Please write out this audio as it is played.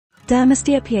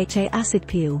Dermastir PHA acid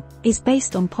peel is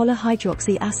based on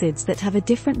polyhydroxy acids that have a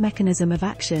different mechanism of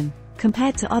action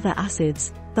compared to other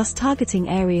acids, thus targeting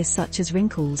areas such as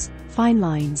wrinkles, fine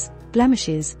lines,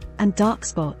 blemishes, and dark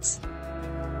spots.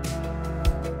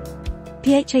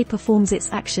 PHA performs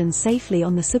its action safely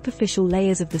on the superficial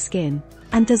layers of the skin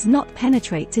and does not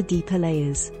penetrate to deeper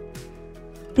layers.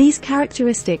 These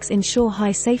characteristics ensure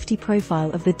high safety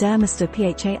profile of the Dermastir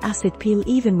PHA acid peel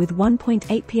even with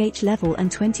 1.8 pH level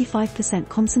and 25%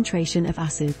 concentration of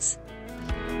acids.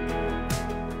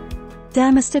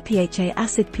 Dermastir PHA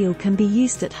acid peel can be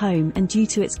used at home and due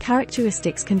to its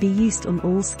characteristics can be used on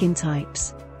all skin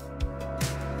types.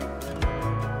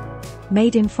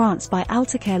 Made in France by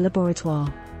Altacare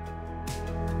Laboratoire.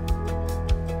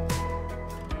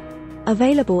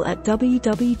 Available at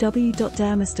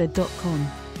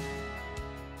www.dermastir.com.